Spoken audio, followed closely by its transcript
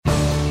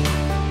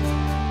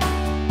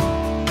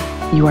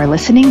You are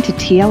listening to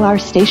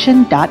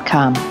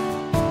TLRstation.com.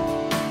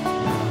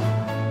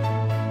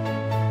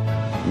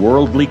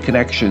 Worldly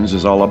Connections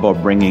is all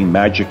about bringing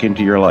magic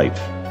into your life.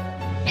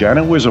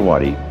 Janet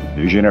Wisawati,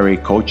 visionary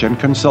coach and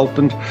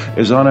consultant,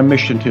 is on a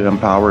mission to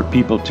empower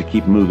people to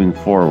keep moving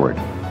forward,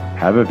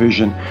 have a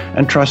vision,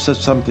 and trust that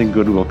something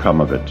good will come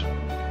of it.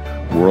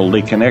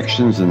 Worldly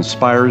Connections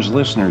inspires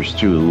listeners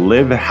to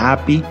live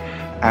happy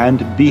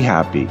and be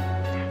happy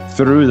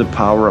through the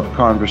power of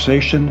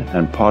conversation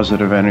and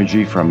positive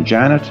energy from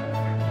Janet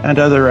and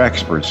other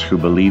experts who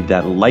believe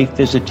that life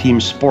is a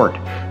team sport,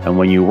 and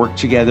when you work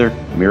together,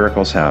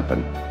 miracles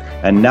happen.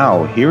 And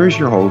now, here is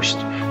your host,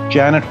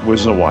 Janet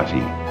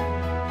Wisawati.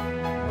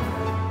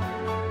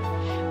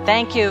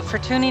 Thank you for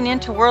tuning in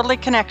to Worldly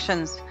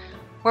Connections,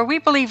 where we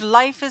believe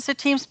life is a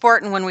team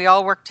sport, and when we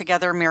all work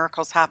together,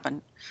 miracles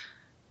happen.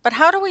 But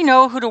how do we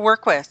know who to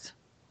work with?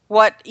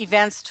 What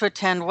events to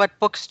attend? What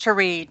books to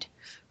read?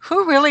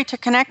 Who really to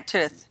connect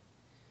with?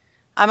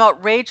 I'm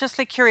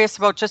outrageously curious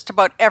about just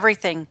about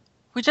everything.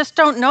 We just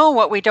don't know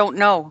what we don't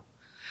know.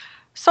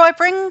 So I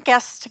bring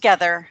guests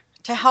together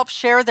to help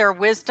share their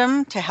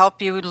wisdom, to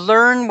help you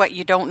learn what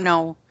you don't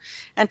know.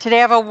 And today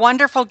I have a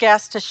wonderful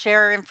guest to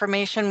share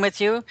information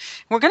with you.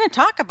 We're going to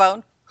talk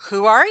about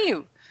who are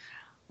you?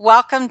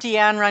 Welcome,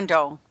 Deanne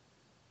Rondeau.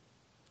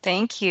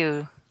 Thank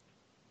you.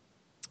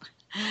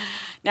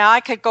 Now, I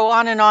could go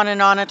on and on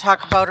and on and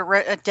talk about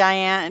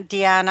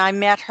Deanne. I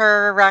met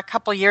her a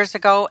couple years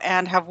ago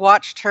and have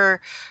watched her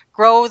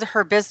grow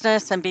her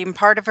business and being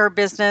part of her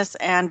business,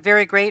 and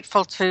very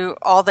grateful to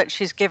all that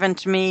she's given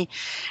to me.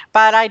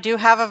 But I do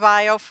have a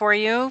bio for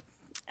you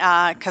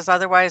because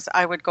otherwise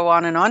I would go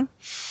on and on.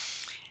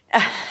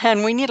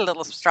 And we need a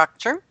little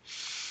structure.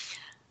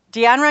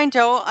 Deanne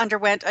Rondeau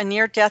underwent a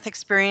near-death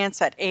experience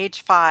at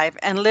age 5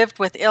 and lived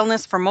with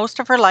illness for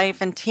most of her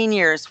life in teen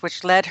years,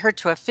 which led her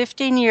to a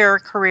 15-year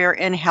career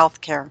in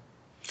healthcare.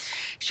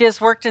 She has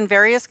worked in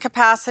various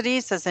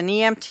capacities as an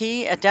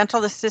EMT, a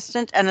dental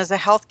assistant, and as a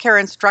healthcare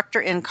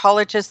instructor in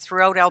colleges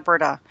throughout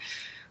Alberta.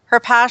 Her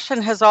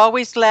passion has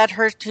always led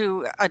her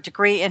to a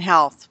degree in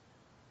health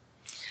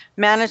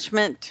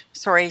management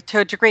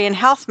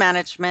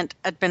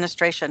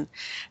administration.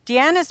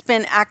 Deanne has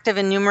been active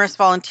in numerous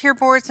volunteer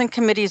boards and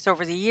committees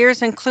over the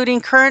years, including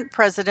current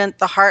president,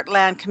 the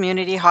Heartland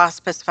Community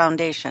Hospice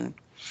Foundation.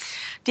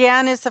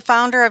 Deanne is the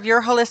founder of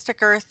Your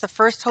Holistic Earth, the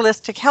first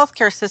holistic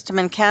healthcare system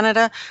in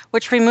Canada,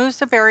 which removes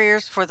the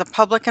barriers for the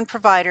public and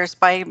providers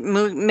by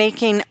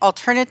making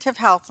alternative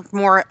health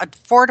more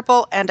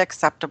affordable and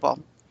acceptable.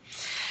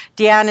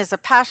 Deanne is a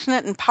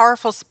passionate and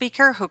powerful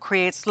speaker who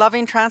creates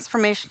loving,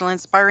 transformational,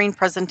 inspiring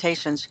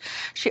presentations.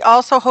 She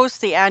also hosts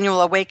the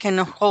annual Awaken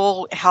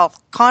Whole Health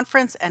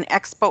Conference and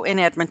Expo in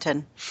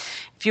Edmonton.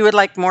 If you would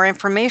like more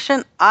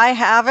information, I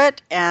have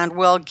it and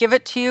will give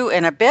it to you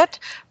in a bit.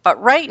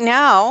 But right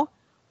now,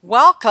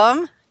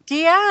 welcome,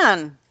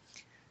 Deanne.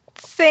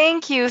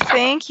 Thank you,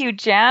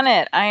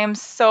 Janet. I am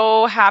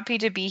so happy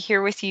to be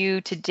here with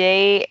you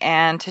today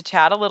and to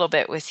chat a little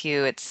bit with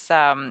you. It's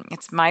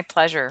my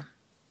pleasure.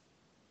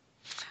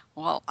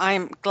 Well,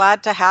 I'm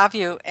glad to have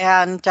you.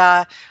 And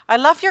I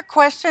love your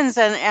questions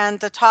and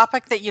the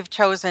topic that you've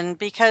chosen,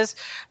 because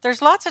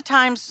there's lots of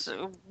times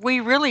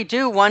we really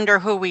do wonder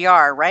who we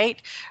are, right?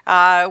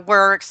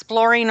 We're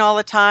exploring all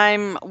the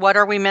time. What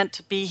are we meant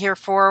to be here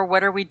for?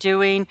 What are we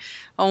doing?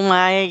 Oh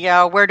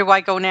my, where do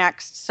I go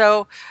next?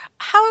 So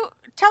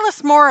tell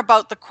us more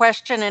about the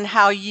question and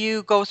how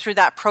you go through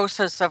that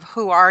process of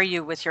who are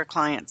you with your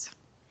clients.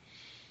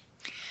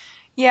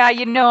 Yeah,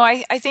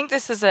 I think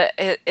this is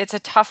it's a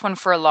tough one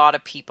for a lot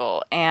of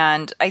people.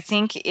 And I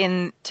think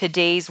in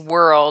today's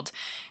world,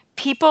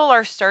 people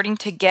are starting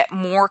to get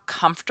more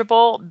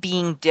comfortable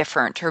being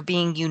different or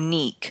being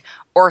unique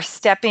or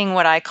stepping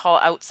what I call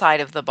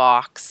outside of the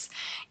box.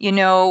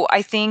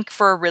 I think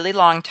for a really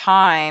long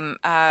time,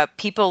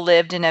 people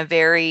lived in a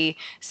very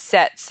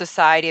set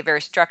society, a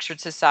very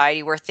structured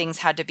society where things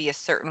had to be a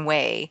certain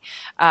way.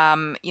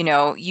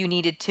 You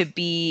needed to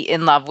be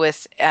in love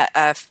with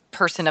a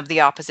person of the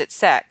opposite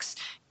sex.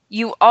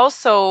 You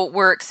also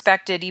were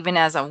expected, even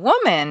as a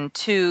woman,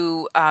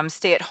 to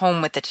stay at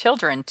home with the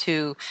children,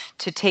 to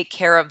take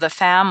care of the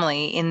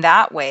family in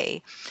that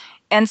way.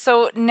 And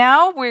so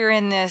now we're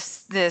in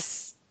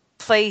this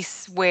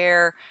place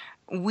where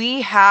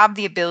we have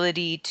the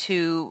ability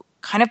to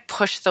kind of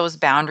push those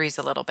boundaries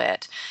a little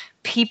bit.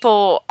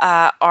 People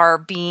are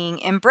being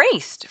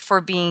embraced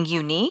for being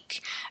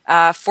unique,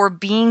 for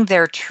being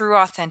their true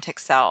authentic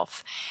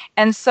self.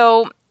 And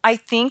so I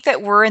think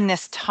that we're in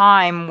this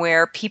time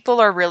where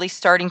people are really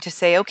starting to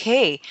say,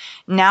 okay,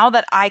 now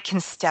that I can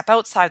step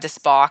outside this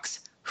box,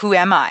 who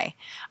am I?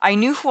 I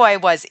knew who I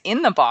was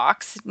in the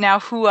box. Now,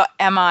 who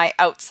am I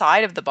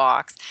outside of the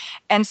box?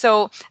 And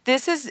so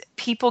this is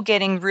people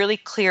getting really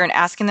clear and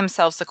asking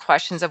themselves the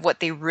questions of what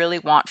they really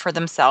want for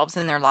themselves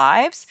in their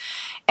lives.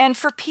 And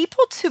for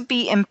people to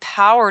be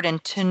empowered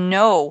and to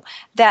know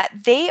that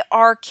they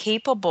are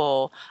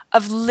capable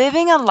of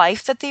living a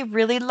life that they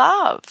really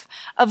love,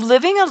 of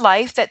living a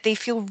life that they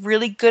feel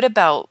really good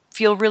about,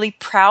 feel really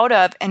proud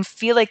of and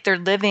feel like they're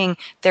living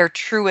their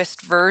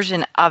truest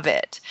version of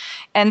it.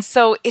 And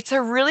so it's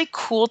a really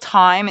cool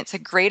time. It's a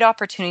great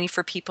opportunity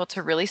for people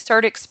to really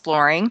start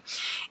exploring.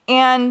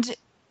 And,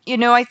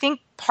 I think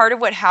part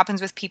of what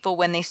happens with people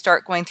when they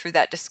start going through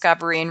that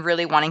discovery and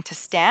really wanting to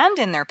stand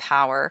in their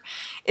power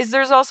is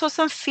there's also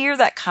some fear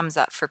that comes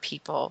up for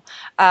people,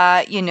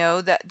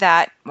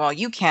 well,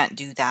 you can't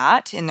do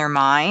that in their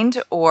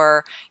mind,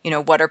 or,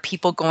 what are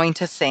people going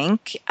to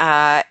think?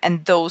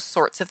 And those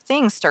sorts of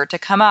things start to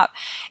come up.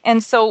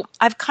 And so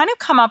I've kind of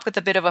come up with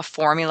a bit of a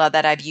formula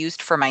that I've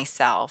used for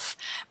myself,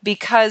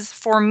 because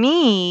for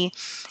me,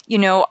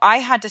 I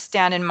had to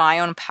stand in my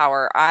own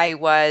power. I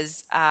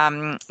was,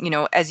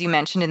 as you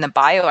mentioned in the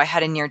bio, I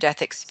had a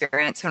near-death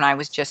experience when I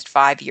was just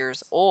 5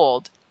 years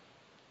old.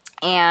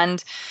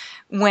 And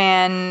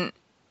when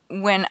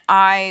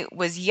I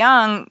was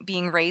young,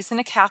 being raised in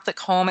a Catholic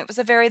home, it was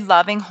a very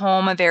loving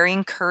home, a very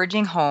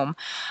encouraging home.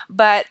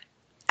 But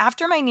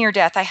after my near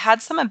death, I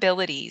had some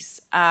abilities.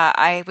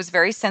 I was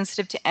very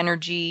sensitive to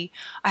energy.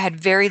 I had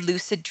very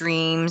lucid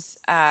dreams,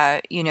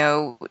 to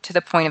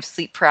the point of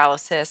sleep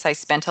paralysis. I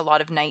spent a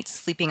lot of nights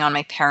sleeping on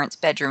my parents'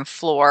 bedroom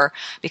floor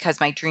because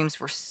my dreams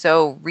were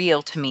so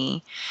real to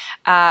me.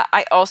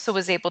 I also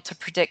was able to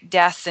predict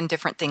death and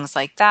different things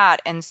like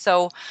that. And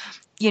so,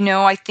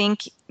 I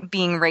think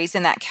being raised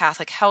in that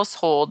Catholic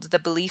household, the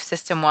belief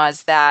system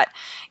was that,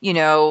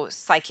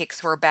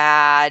 psychics were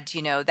bad,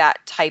 that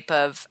type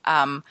of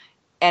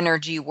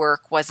energy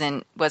work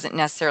wasn't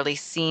necessarily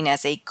seen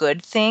as a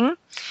good thing.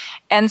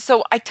 And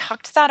so I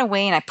tucked that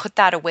away and I put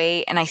that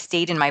away and I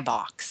stayed in my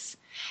box.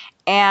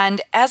 And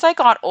as I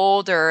got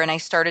older and I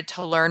started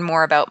to learn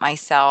more about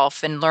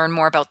myself and learn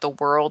more about the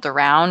world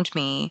around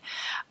me,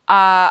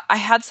 I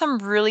had some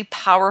really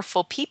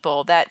powerful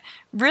people that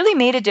really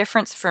made a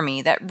difference for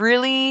me, that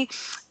really,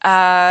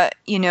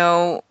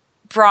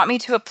 brought me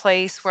to a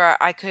place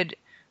where I could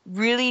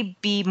really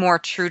be more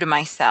true to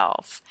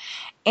myself.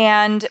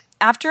 And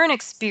after an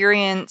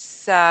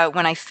experience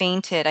when I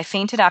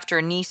fainted after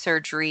a knee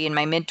surgery in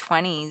my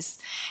mid-20s,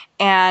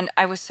 and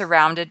I was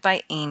surrounded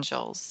by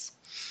angels.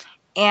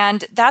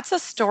 And that's a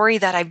story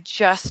that I've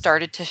just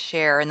started to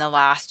share in the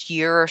last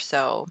year or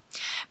so,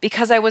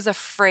 because I was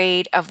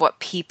afraid of what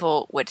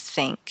people would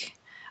think.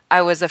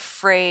 I was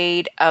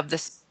afraid of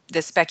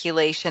the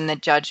speculation, the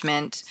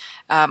judgment,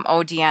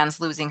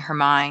 Deanne's losing her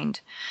mind.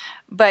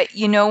 But,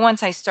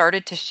 once I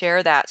started to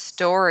share that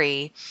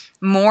story,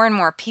 more and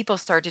more people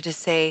started to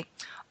say,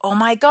 oh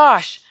my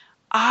gosh,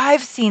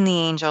 I've seen the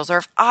angels, or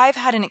if I've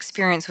had an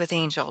experience with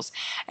angels.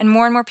 And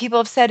more people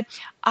have said,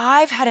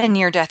 I've had a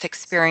near-death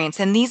experience,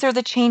 and these are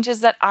the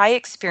changes that I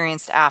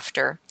experienced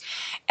after.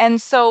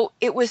 And so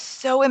it was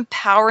so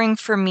empowering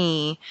for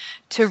me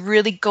to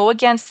really go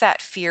against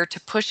that fear, to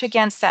push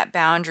against that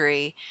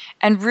boundary,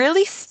 and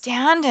really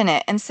stand in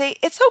it and say,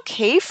 it's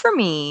okay for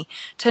me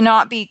to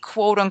not be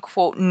quote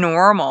unquote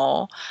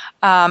normal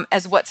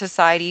as what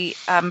society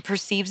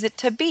perceives it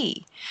to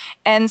be.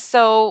 And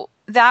so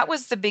that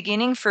was the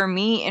beginning for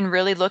me in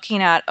really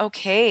looking at,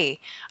 okay,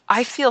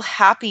 I feel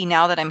happy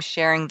now that I'm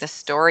sharing this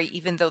story,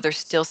 even though there's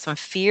still some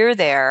fear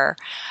there.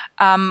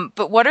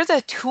 But what are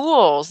the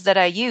tools that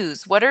I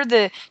use? What are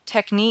the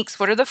techniques?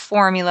 What are the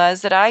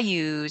formulas that I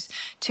use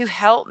to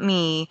help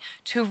me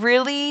to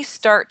really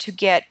start to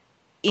get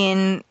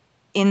in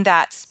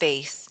that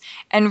space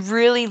and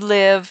really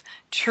live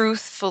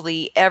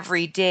truthfully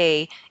every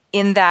day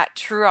in that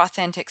true,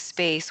 authentic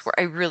space where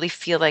I really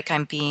feel like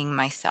I'm being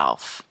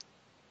myself?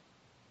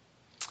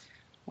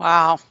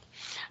 Wow.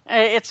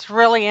 It's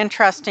really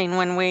interesting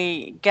when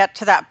we get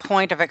to that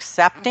point of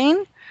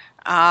accepting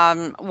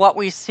what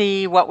we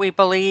see, what we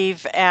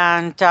believe,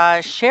 and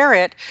share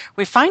it.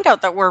 We find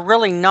out that we're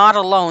really not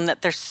alone,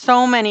 that there's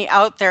so many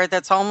out there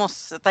that's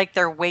almost like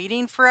they're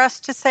waiting for us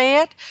to say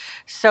it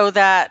so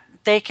that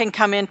they can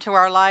come into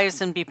our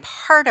lives and be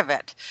part of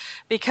it,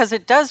 because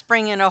it does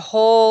bring in a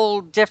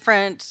whole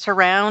different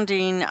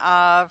surrounding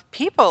of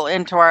people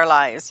into our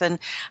lives. And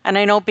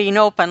I know, being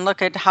open,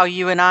 look at how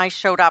you and I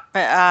showed up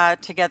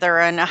together,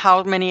 and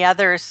how many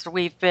others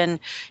we've been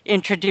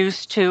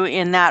introduced to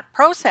in that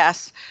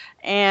process.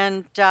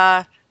 And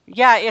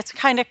it's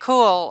kind of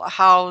cool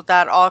how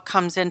that all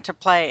comes into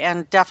play,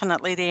 and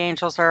definitely the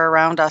angels are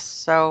around us.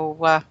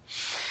 So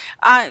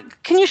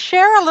can you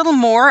share a little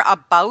more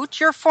about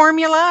your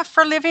formula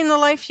for living the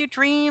life you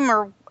dream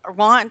or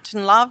want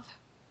and love?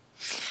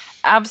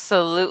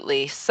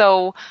 Absolutely.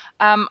 So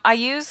I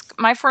use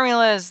my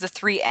formula is the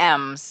 3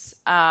 M's.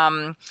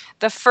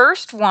 The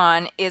first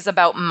one is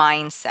about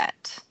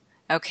mindset.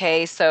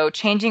 Okay, so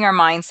changing our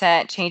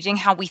mindset, changing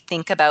how we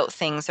think about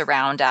things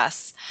around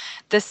us.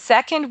 The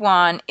second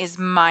one is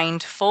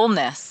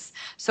mindfulness.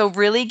 So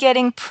really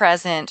getting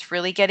present,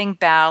 really getting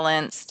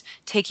balanced,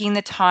 taking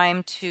the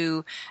time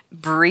to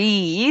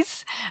breathe,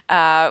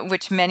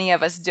 which many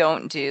of us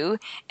don't do.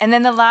 And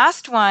then the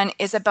last one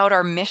is about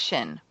our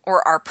mission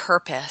or our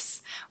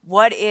purpose.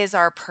 What is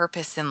our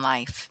purpose in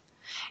life?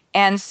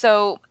 And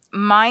so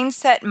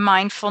mindset,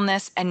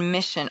 mindfulness, and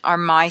mission are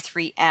my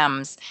 3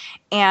 M's.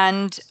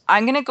 And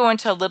I'm going to go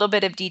into a little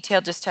bit of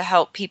detail just to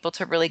help people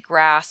to really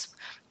grasp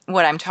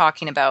what I'm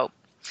talking about.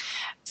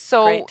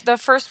 So Great. the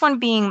first one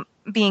being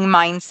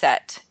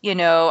mindset.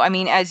 I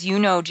mean, as you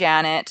know,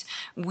 Janet,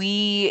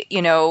 we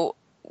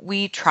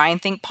try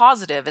and think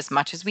positive as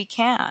much as we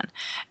can.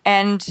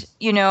 And,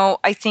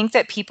 I think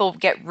that people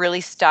get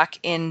really stuck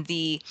in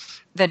the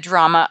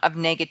drama of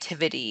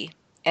negativity,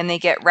 and they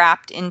get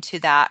wrapped into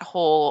that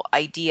whole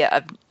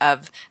idea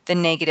of the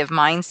negative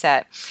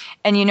mindset.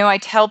 And, I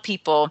tell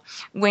people,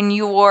 when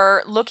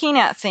you're looking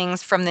at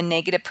things from the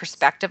negative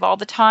perspective all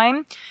the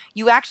time,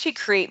 you actually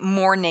create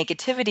more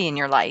negativity in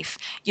your life.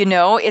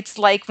 It's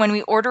like when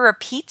we order a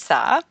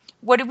pizza,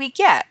 what do we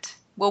get?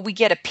 Well, we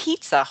get a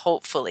pizza,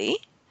 hopefully.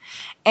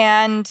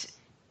 And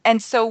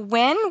so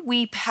when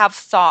we have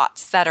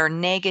thoughts that are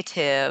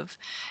negative,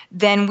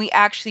 then we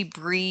actually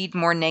breed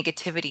more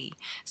negativity.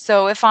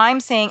 So if I'm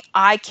saying,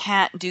 I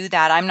can't do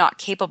that, I'm not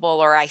capable,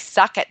 or I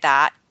suck at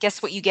that,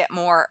 guess what? You get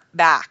more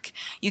back.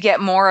 You get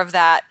more of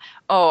that,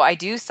 oh, I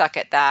do suck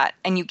at that.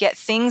 And you get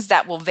things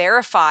that will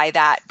verify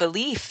that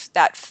belief,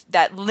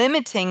 that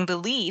limiting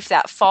belief,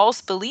 that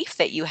false belief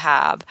that you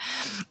have.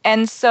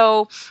 And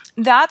so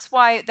that's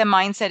why the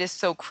mindset is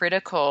so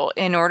critical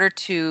in order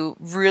to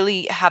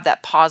really have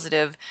that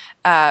positive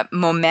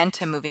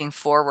momentum moving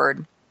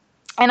forward.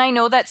 And I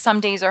know that some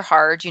days are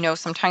hard.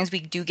 Sometimes we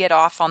do get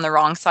off on the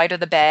wrong side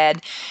of the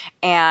bed,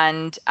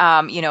 and,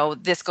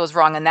 this goes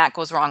wrong and that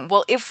goes wrong.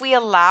 Well, if we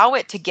allow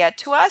it to get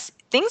to us,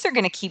 things are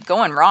going to keep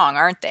going wrong,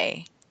 aren't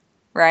they?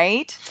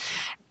 Right?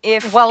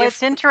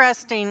 It's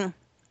interesting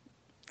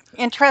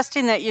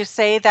that you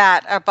say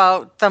that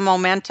about the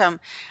momentum.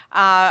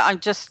 I'm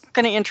just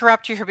going to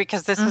interrupt you here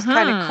because this is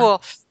kind of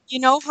cool. You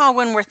know how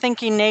when we're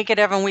thinking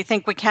negative and we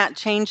think we can't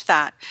change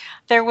that?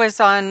 There was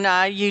on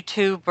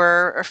YouTube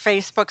or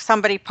Facebook,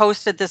 somebody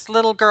posted this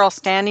little girl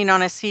standing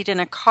on a seat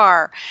in a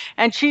car,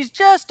 and she's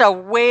just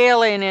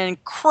wailing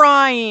and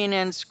crying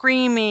and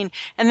screaming,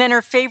 and then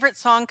her favorite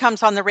song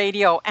comes on the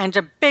radio, and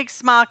a big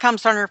smile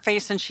comes on her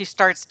face, and she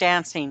starts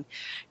dancing.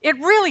 It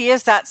really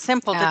is that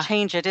simple to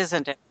change it,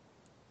 isn't it?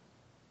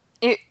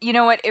 You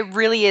know what? It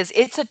really is.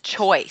 It's a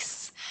choice.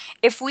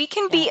 If we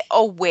can be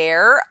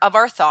aware of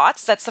our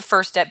thoughts, that's the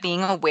first step,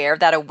 being aware of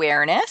that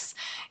awareness.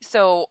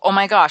 So, oh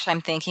my gosh, I'm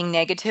thinking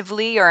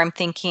negatively, or I'm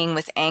thinking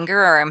with anger,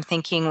 or I'm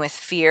thinking with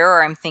fear,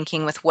 or I'm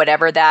thinking with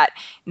whatever that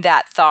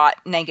thought,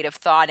 negative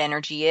thought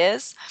energy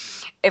is.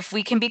 If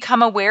we can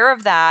become aware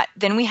of that,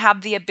 then we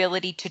have the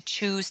ability to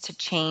choose to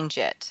change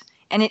it.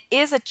 And it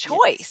is a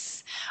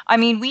choice. I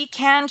mean, we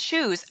can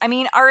choose. I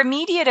mean, our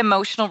immediate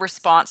emotional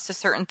response to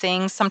certain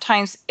things,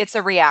 sometimes it's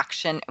a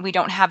reaction. We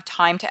don't have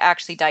time to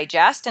actually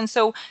digest. And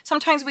so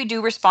sometimes we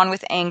do respond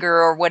with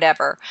anger or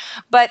whatever.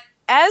 But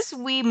as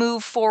we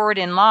move forward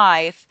in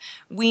life,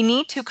 we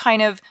need to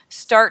kind of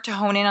start to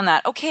hone in on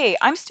that. Okay,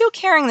 I'm still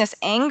carrying this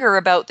anger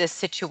about this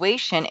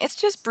situation. It's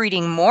just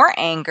breeding more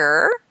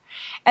anger.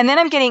 And then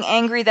I'm getting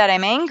angry that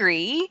I'm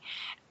angry.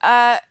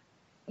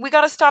 We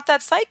got to stop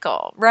that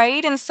cycle,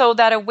 right? And so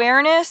that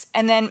awareness,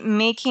 and then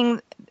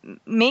making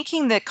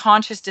the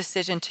conscious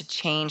decision to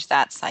change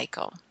that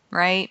cycle,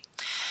 right?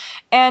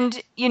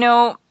 And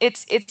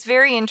it's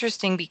very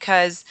interesting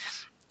because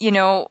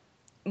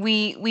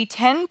we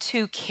tend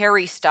to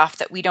carry stuff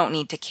that we don't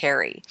need to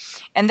carry,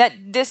 and that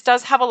this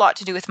does have a lot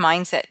to do with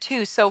mindset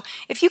too. So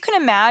if you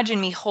can imagine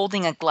me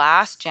holding a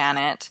glass,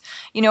 Janet,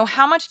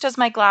 how much does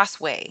my glass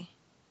weigh?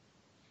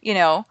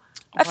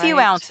 A few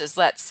ounces,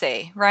 let's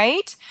say,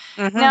 right?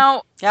 Mm-hmm.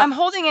 Now, I'm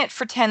holding it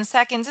for 10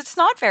 seconds. It's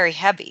not very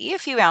heavy. A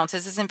few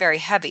ounces isn't very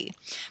heavy.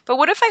 But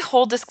what if I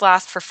hold this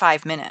glass for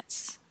 5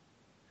 minutes?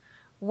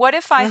 What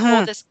if I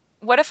hold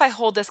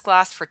this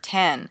glass for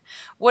 10?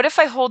 What if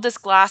I hold this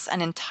glass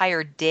an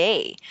entire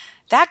day?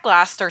 That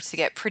glass starts to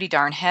get pretty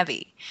darn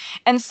heavy.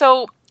 And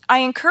so I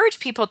encourage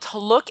people to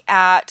look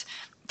at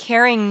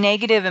carrying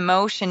negative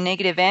emotion,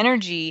 negative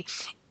energy,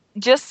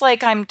 just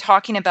like I'm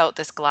talking about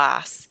this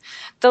glass.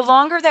 The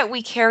longer that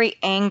we carry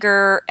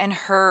anger and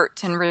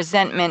hurt and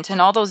resentment and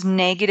all those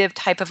negative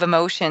type of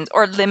emotions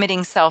or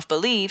limiting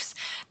self-beliefs,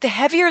 the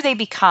heavier they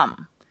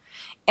become.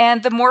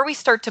 And the more we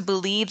start to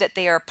believe that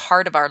they are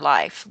part of our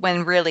life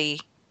when really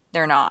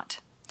they're not.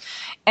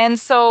 And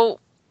so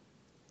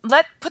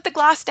put the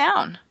glass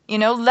down,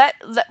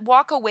 let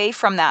walk away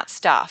from that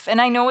stuff.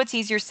 And I know it's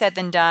easier said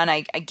than done.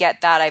 I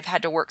get that. I've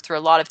had to work through a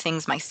lot of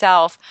things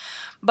myself,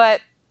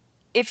 but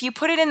if you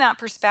put it in that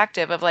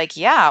perspective of like,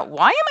 yeah,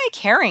 why am I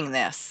carrying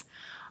this?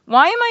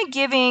 Why am I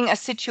giving a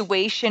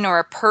situation or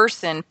a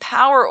person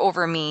power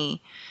over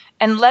me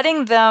and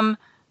allowing them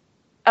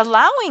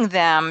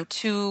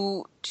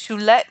to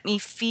let me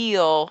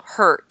feel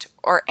hurt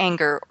or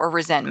anger or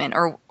resentment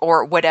or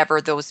whatever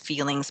those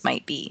feelings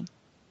might be?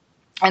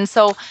 And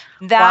so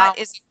that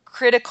is a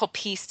critical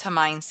piece to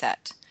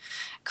mindset.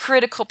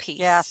 Critical piece.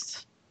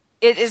 Yes.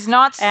 It is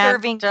not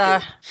serving you.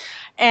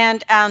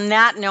 And on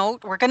that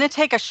note, we're going to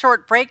take a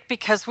short break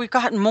because we've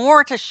got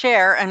more to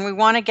share and we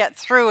want to get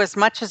through as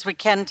much as we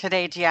can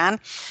today, Deanne.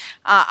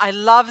 I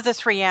love the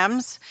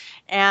 3Ms.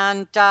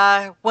 And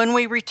when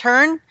we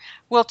return,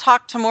 we'll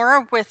talk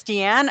tomorrow with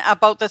Deanne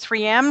about the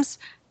 3Ms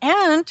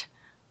and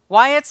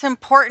why it's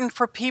important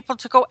for people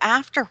to go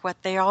after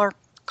what they are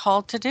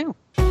called to do.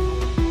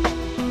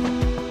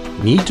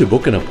 Need to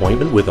book an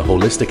appointment with a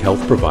holistic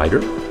health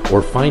provider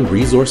or find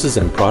resources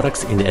and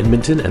products in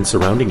Edmonton and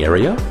surrounding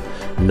area?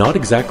 Not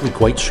exactly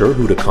quite sure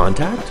who to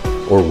contact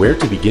or where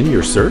to begin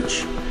your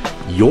search?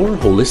 Your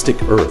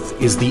Holistic Earth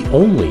is the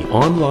only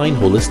online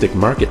holistic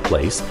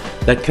marketplace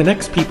that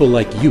connects people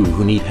like you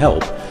who need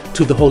help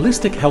to the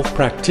holistic health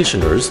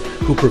practitioners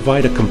who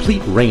provide a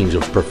complete range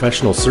of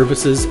professional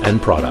services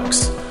and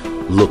products.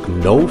 Look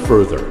no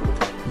further.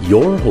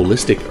 Your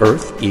Holistic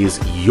Earth is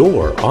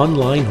your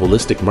online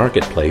holistic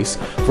marketplace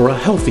for a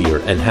healthier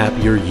and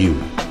happier you.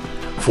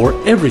 For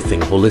everything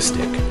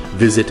holistic,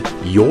 visit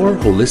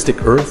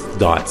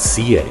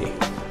yourholisticearth.ca.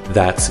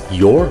 That's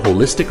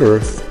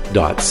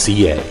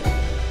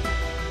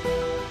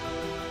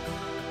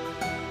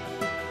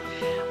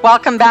yourholisticearth.ca.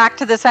 Welcome back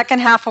to the second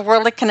half of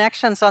Worldly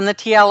Connections on the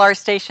TLR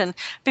station.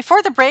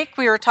 Before the break,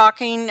 we were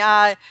talking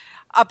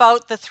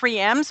about the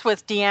 3Ms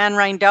with Deanne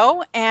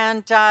Rindeau,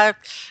 and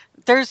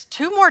there's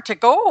two more to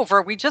go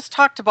over. We just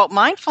talked about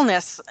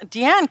mindfulness.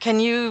 Deanne,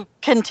 can you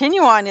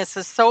continue on? This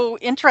is so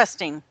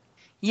interesting.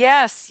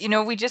 Yes,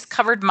 we just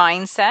covered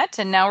mindset,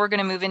 and now we're going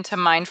to move into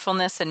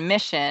mindfulness and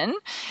mission.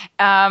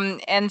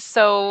 And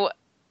so,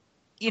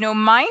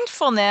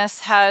 mindfulness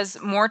has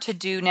more to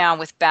do now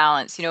with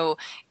balance.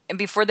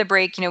 Before the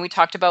break, we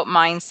talked about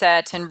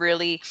mindset and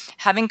really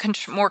having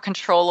more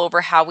control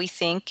over how we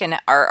think and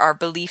our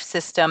belief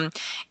system,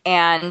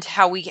 and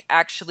how we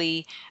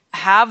actually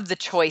have the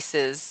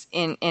choices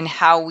in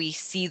how we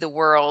see the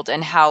world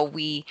and how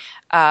we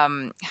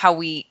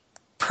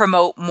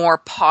promote more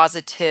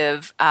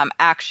positive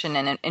action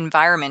and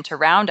environment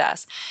around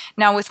us.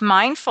 Now, with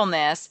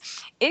mindfulness,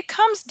 it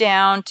comes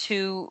down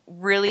to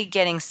really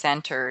getting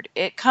centered.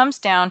 It comes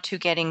down to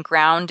getting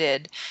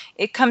grounded.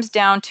 It comes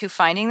down to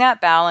finding that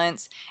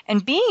balance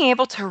and being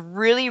able to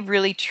really,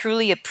 really,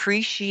 truly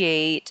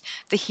appreciate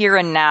the here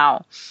and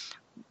now.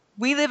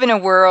 We live in a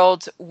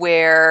world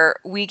where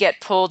we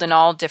get pulled in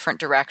all different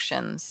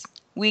directions.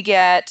 We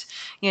get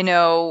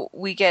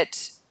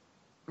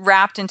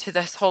wrapped into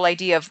this whole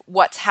idea of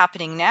what's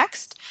happening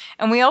next.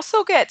 And we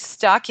also get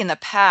stuck in the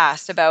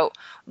past about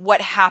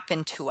what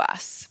happened to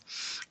us.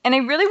 And I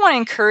really want to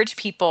encourage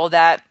people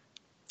that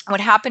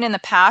what happened in the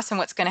past and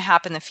what's going to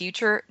happen in the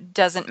future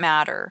doesn't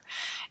matter.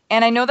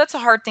 And I know that's a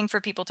hard thing for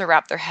people to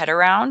wrap their head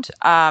around.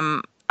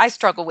 I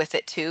struggle with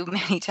it too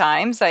many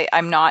times.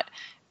 I'm not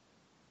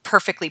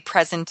perfectly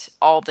present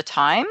all the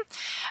time.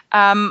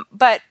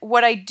 But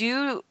what I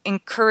do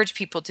encourage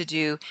people to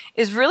do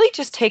is really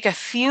just take a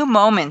few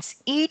moments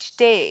each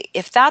day.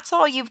 If that's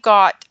all you've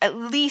got, at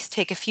least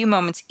take a few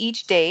moments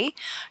each day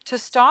to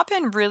stop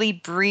and really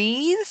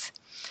breathe,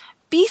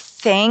 be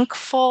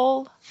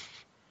thankful,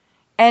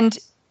 and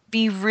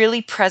be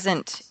really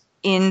present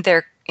in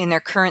their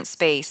current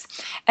space.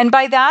 And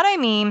by that, I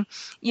mean,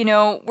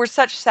 we're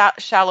such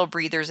shallow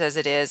breathers as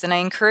it is. And I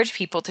encourage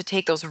people to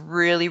take those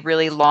really,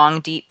 really long,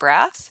 deep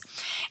breaths.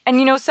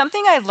 And,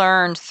 something I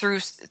learned through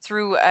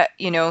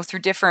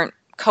different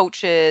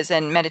coaches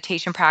and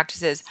meditation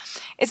practices,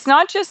 it's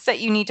not just that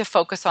you need to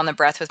focus on the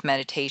breath with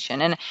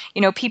meditation. And,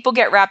 people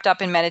get wrapped up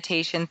in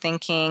meditation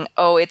thinking,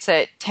 oh, it's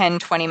a 10,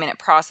 20-minute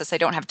process. I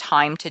don't have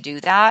time to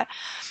do that.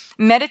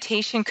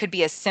 Meditation could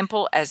be as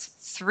simple as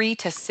 3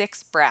 to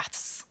 6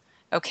 breaths.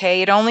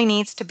 Okay, it only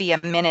needs to be a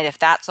minute if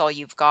that's all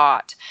you've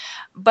got.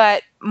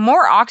 But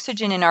more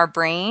oxygen in our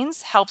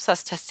brains helps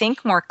us to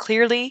think more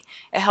clearly.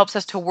 It helps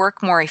us to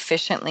work more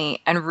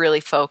efficiently and really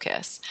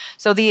focus.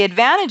 So the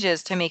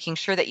advantages to making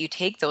sure that you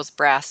take those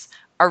breaths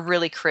are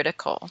really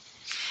critical.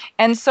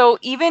 And so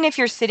even if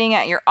you're sitting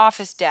at your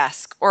office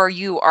desk or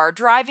you are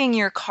driving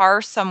your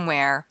car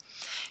somewhere,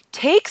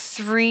 take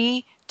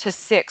 3 to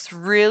 6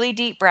 really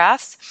deep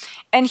breaths.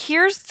 And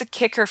here's the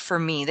kicker for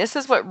me. This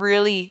is what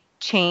really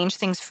changed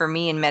things for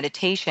me in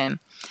meditation,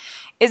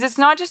 is it's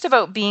not just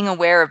about being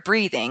aware of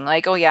breathing,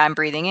 like, oh yeah, I'm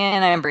breathing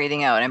in, I'm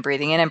breathing out, I'm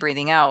breathing in, I'm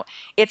breathing out.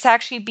 It's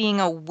actually being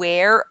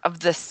aware of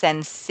the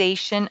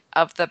sensation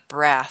of the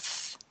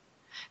breath.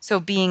 So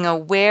being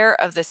aware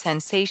of the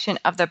sensation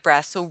of the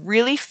breath. So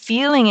really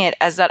feeling it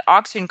as that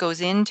oxygen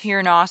goes into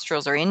your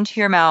nostrils or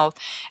into your mouth,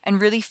 and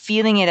really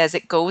feeling it as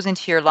it goes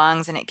into your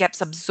lungs and it gets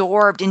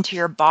absorbed into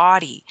your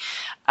body.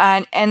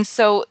 And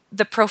so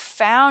the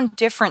profound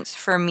difference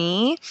for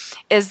me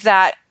is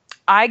that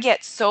I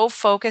get so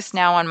focused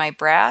now on my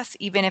breath,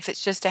 even if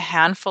it's just a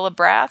handful of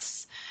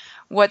breaths.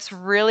 What's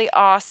really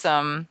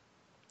awesome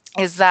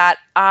is that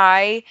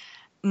I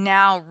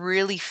now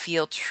really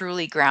feel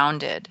truly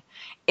grounded.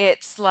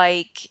 It's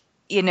like,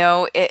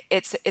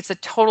 it's a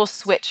total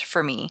switch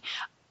for me.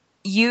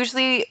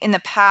 Usually in the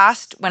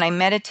past, when I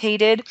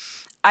meditated,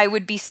 I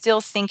would be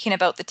still thinking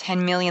about the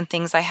 10 million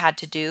things I had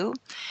to do.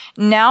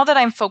 Now that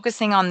I'm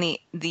focusing on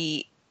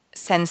the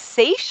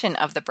sensation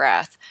of the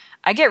breath,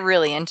 I get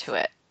really into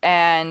it.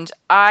 And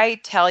I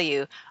tell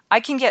you, I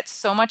can get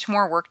so much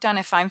more work done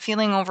if I'm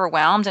feeling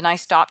overwhelmed and I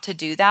stop to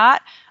do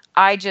that.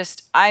 I'm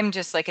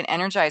just like an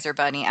Energizer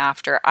bunny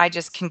after. I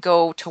just can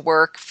go to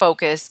work,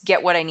 focus,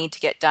 get what I need to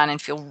get done,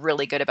 and feel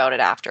really good about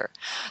it after.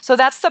 So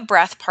that's the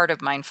breath part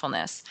of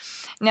mindfulness.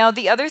 Now,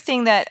 the other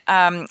thing that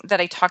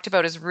I talked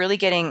about is really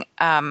getting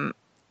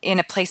in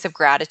a place of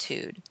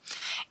gratitude.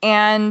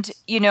 And,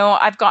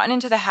 I've gotten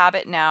into the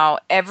habit now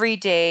every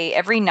day,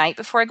 every night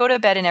before I go to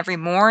bed and every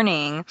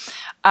morning,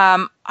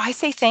 I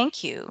say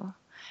thank you.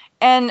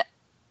 And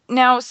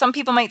now, some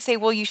people might say,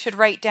 well, you should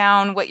write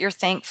down what you're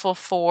thankful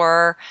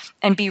for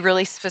and be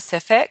really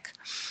specific.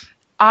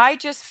 I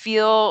just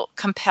feel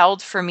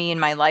compelled for me in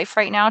my life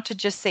right now to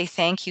just say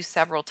thank you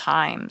several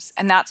times.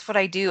 And that's what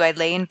I do. I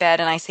lay in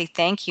bed and I say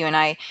thank you, and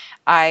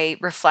I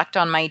reflect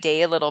on my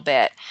day a little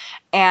bit.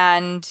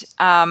 And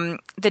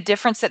the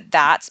difference that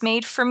that's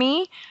made for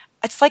me,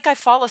 it's like I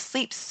fall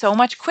asleep so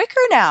much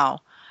quicker now.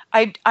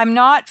 I'm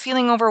not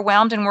feeling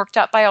overwhelmed and worked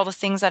up by all the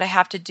things that I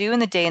have to do in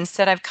the day.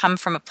 Instead, I've come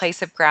from a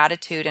place of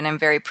gratitude, and I'm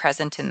very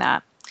present in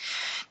that.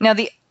 Now,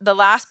 the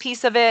last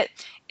piece of it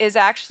is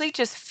actually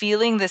just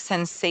feeling the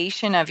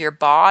sensation of your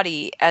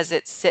body as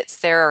it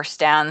sits there or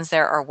stands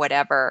there or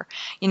whatever.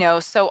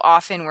 So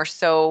often we're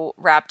so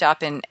wrapped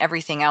up in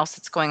everything else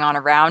that's going on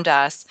around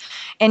us.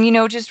 And,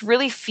 just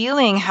really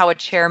feeling how a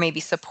chair maybe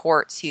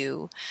supports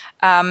you,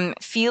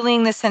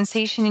 feeling the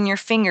sensation in your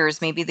fingers.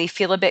 Maybe they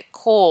feel a bit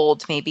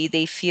cold. Maybe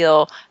they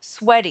feel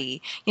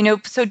sweaty,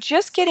 so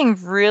just getting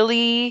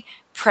really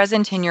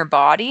present in your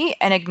body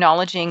and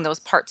acknowledging those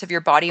parts of your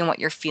body and what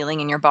you're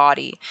feeling in your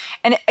body.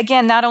 And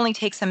again, that only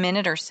takes a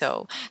minute or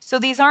so. So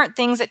these aren't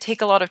things that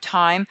take a lot of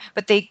time,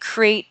 but they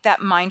create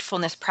that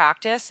mindfulness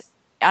practice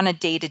on a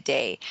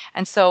day-to-day.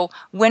 And so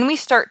when we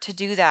start to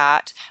do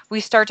that,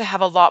 we start to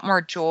have a lot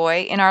more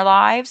joy in our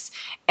lives,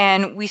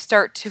 and we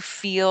start to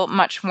feel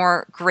much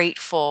more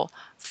grateful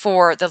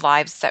for the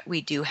lives that we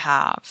do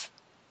have.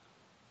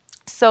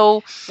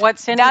 So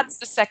that's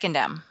the second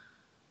M.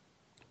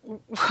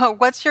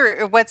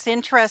 What's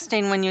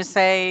interesting when you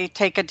say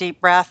take a deep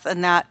breath,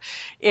 and that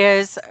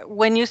is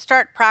when you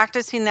start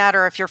practicing that,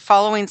 or if you're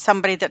following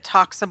somebody that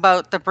talks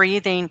about the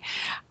breathing,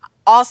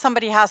 all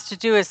somebody has to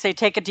do is say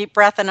take a deep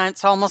breath, and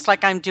it's almost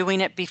like I'm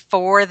doing it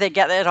before they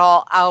get it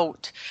all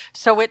out.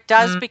 So it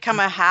does become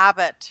a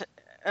habit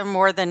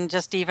more than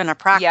just even a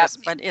practice,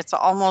 but it's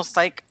almost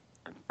like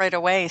right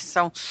away.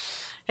 So,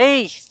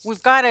 hey,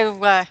 we've got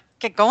to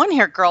get going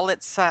here, girl.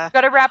 It's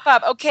got to wrap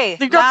up. Okay,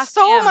 we've got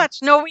so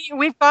much. No,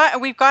 we've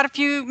got a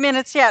few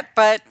minutes yet,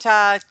 but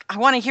I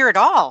want to hear it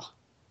all.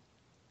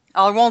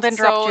 I won't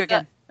interrupt you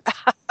again.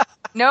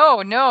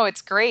 No,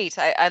 it's great.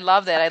 I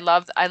love that.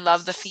 I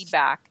love the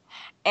feedback.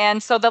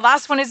 And so the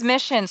last one is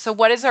mission. So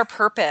what is our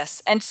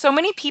purpose? And so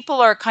many people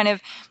are kind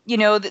of,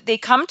 they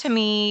come to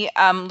me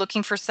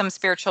looking for some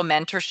spiritual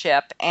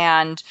mentorship,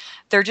 and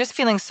they're just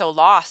feeling so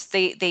lost.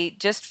 They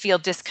just feel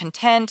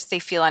discontent. They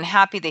feel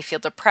unhappy. They feel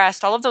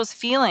depressed, all of those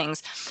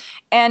feelings.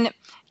 And,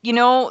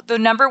 the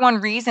number one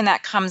reason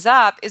that comes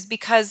up is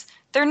because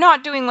they're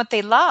not doing what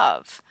they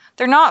love.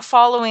 They're not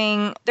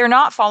following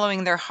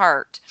their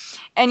heart.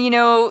 And,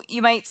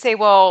 you might say,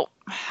 well,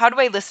 how do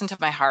I listen to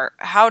my heart?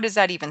 How does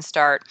that even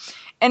start?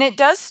 And it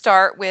does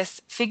start with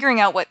figuring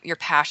out what you're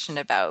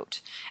passionate about.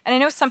 And I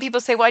know some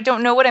people say, well, I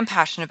don't know what I'm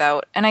passionate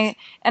about. And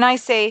I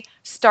say,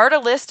 start a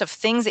list of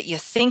things that you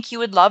think you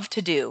would love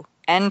to do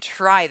and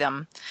try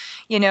them.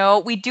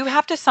 We do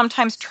have to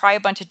sometimes try a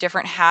bunch of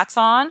different hats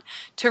on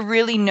to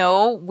really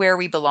know where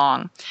we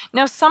belong.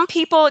 Now, some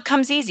people, it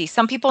comes easy.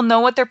 Some people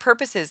know what their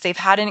purpose is. They've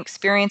had an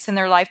experience in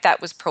their life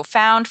that was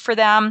profound for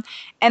them,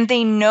 and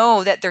they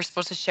know that they're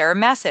supposed to share a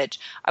message.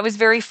 I was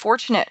very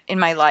fortunate in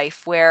my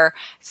life where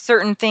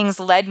certain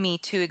things led me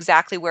to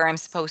exactly where I'm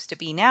supposed to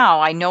be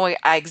now. I know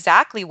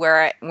exactly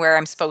where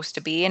I'm supposed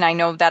to be, and I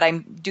know that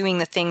I'm doing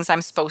the things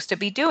I'm supposed to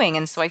be doing,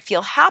 and so I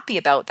feel happy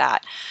about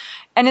that.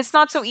 And it's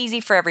not so easy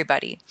for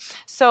everybody.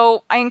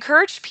 So I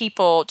encourage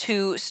people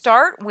to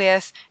start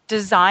with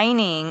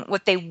designing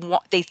what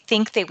they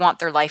think they want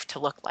their life to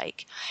look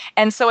like.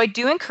 And so I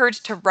do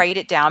encourage to write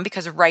it down,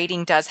 because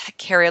writing does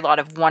carry a lot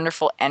of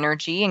wonderful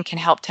energy and can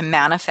help to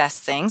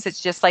manifest things.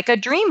 It's just like a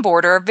dream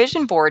board or a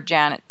vision board,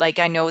 Janet. Like,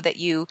 I know that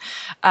you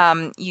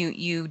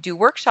do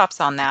workshops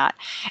on that.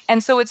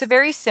 And so it's a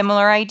very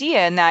similar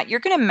idea in that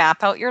you're going to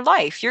map out your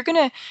life. You're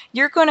going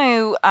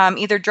to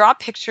either draw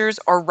pictures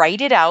or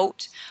write it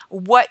out,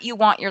 what you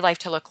want your life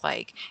to look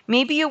like.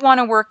 Maybe you want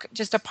to work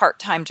just a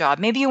part-time job.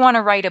 Maybe you want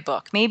to write a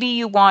book. Maybe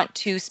you want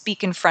to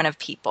speak in front of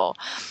people.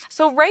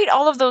 So write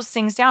all of those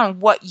things down,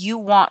 what you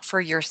want for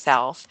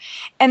yourself.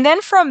 And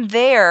then from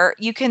there,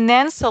 you can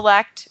then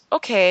select,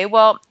 okay,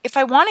 well, if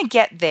I want to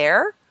get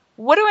there,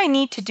 what do I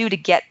need to do to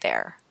get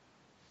there?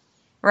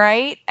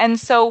 Right? And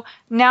so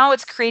now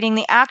it's creating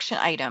the action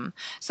item.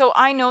 So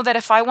I know that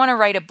if I want to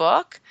write a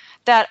book,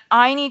 that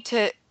I need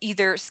to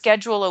either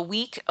schedule a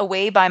week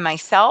away by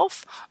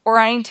myself, or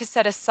I need to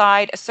set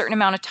aside a certain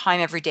amount of time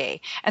every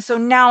day. And so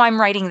now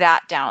I'm writing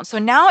that down. So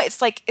now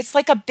it's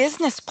like a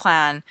business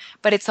plan,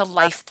 but it's a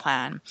life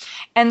plan.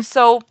 And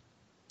so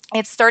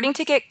it's starting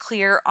to get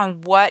clear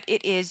on what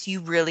it is you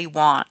really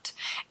want.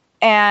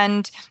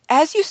 And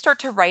as you start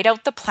to write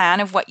out the plan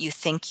of what you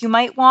think you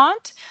might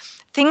want,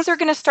 things are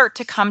going to start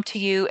to come to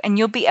you, and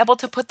you'll be able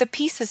to put the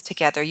pieces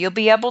together. You'll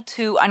be able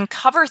to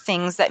uncover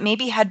things that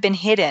maybe had been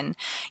hidden,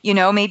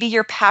 maybe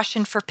your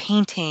passion for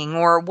painting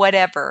or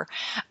whatever.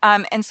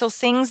 And so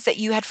things that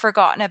you had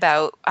forgotten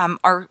about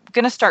are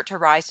going to start to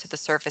rise to the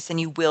surface, and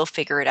you will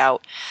figure it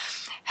out.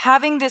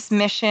 Having this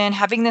mission,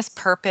 having this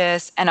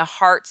purpose, and a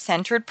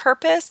heart-centered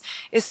purpose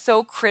is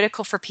so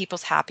critical for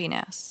people's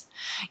happiness.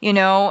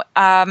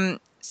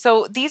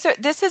 So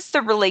this is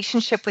the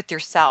relationship with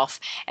yourself.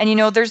 And,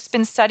 there's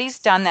been studies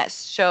done that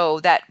show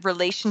that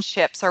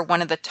relationships are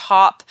one of the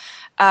top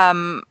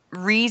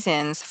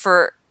reasons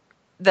for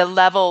the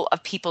level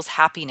of people's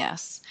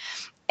happiness.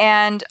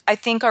 And I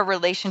think our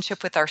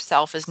relationship with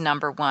ourselves is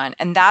number one.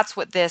 And that's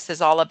what this is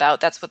all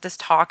about. That's what this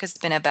talk has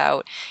been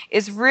about,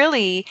 is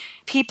really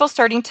people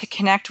starting to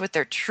connect with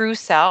their true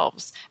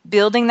selves,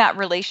 building that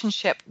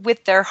relationship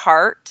with their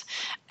heart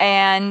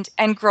and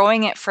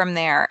growing it from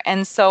there.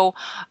 And so,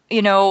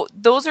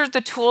 those are the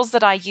tools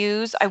that I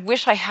use. I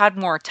wish I had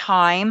more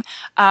time.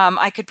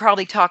 I could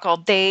probably talk all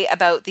day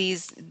about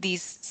these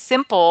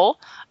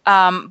simple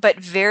but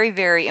very,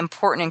 very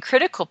important and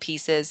critical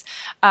pieces.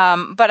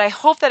 But I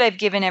hope that I've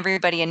given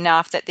everybody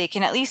enough that they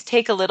can at least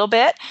take a little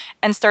bit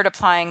and start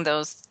applying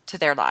those to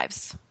their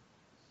lives.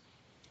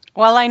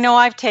 Well, I know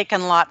I've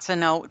taken lots of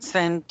notes,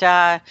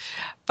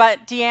 but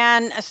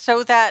Deanne,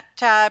 so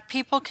that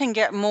people can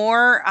get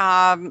more,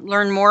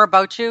 learn more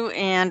about you,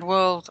 and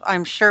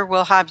I'm sure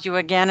we'll have you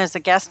again as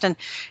a guest,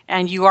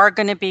 and you are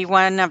going to be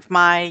one of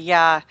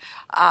my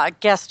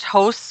guest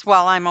hosts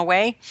while I'm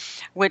away,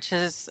 which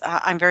is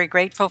I'm very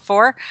grateful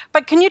for.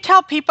 But can you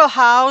tell people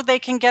how they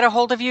can get a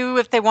hold of you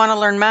if they want to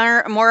learn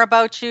more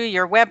about you,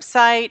 your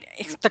website,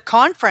 the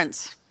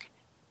conference?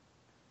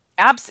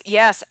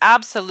 Yes,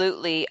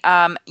 absolutely.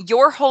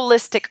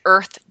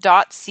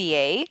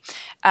 Yourholisticearth.ca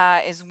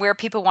is where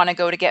people want to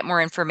go to get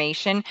more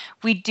information.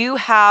 We do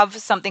have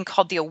something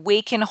called the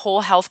Awaken Whole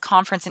Health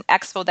Conference and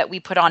Expo that we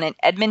put on in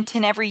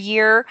Edmonton every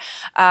year.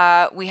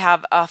 We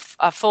have a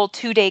full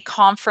 2-day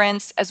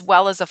conference as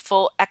well as a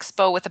full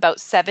expo with about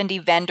 70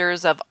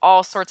 vendors of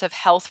all sorts of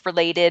health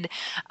related,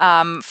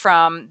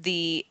 from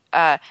the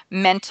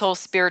mental,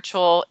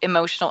 spiritual,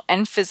 emotional,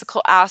 and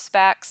physical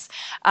aspects.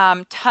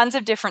 Tons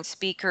of different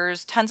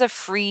speakers, tons of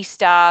free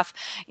stuff.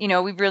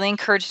 We really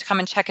encourage you to come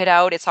and check it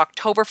out. It's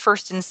October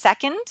 1st and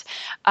 2nd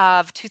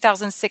of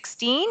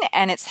 2016,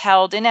 and it's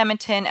held in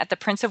Edmonton at the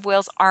Prince of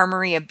Wales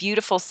Armory, a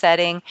beautiful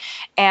setting.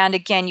 And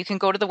again, you can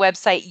go to the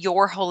website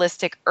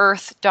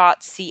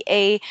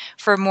yourholisticearth.ca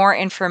for more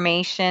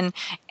information,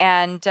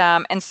 and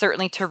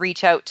certainly to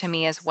reach out to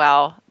me as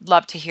well.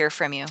 Love to hear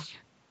from you.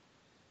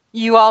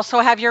 You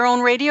also have your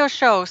own radio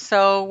show,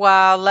 so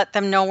let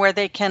them know where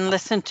they can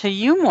listen to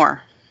you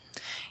more.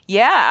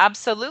 Yeah,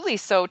 absolutely.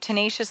 So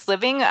Tenacious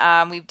Living,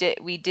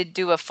 we did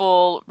do a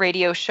full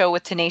radio show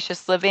with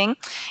Tenacious Living,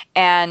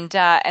 and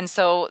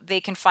so they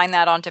can find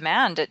that on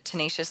demand at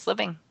Tenacious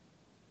Living.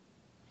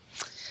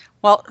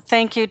 Well,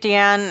 thank you,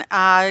 Deanne.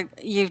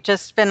 You've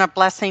just been a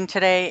blessing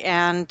today,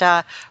 and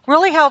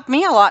really helped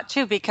me a lot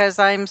too, because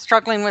I'm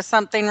struggling with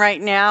something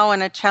right now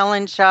and a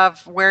challenge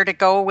of where to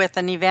go with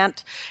an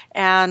event.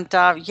 And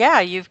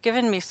you've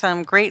given me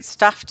some great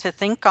stuff to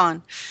think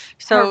on.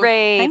 So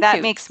hooray!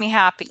 That makes me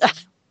happy.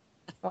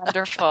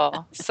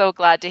 Wonderful. So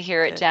glad to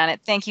hear it,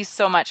 Janet. Thank you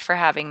so much for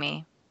having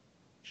me.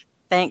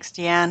 Thanks,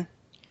 Deanne.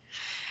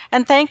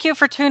 And thank you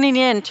for tuning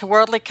in to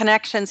Worldly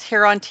Connections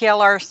here on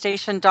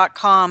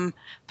TLRstation.com,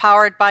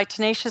 powered by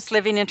Tenacious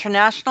Living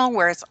International,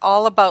 where it's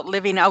all about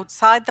living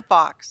outside the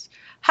box.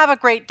 Have a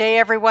great day,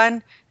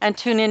 everyone, and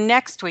tune in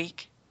next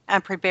week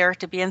and prepare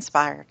to be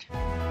inspired.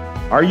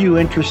 Are you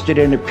interested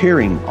in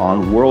appearing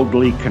on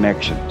Worldly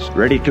Connections,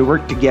 ready to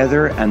work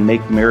together and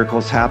make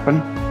miracles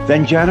happen?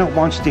 Then Janet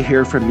wants to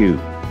hear from you.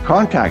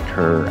 Contact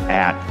her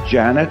at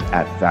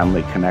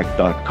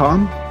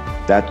janet@familyconnect.com.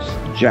 That's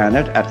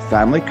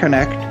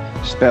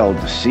Janet@familyconnect, spelled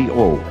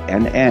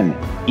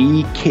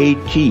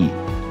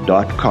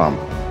CONNEKT.com.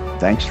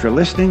 Thanks for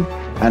listening,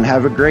 and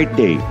have a great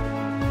day.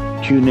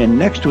 Tune in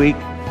next week,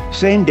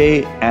 same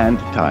day and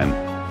time.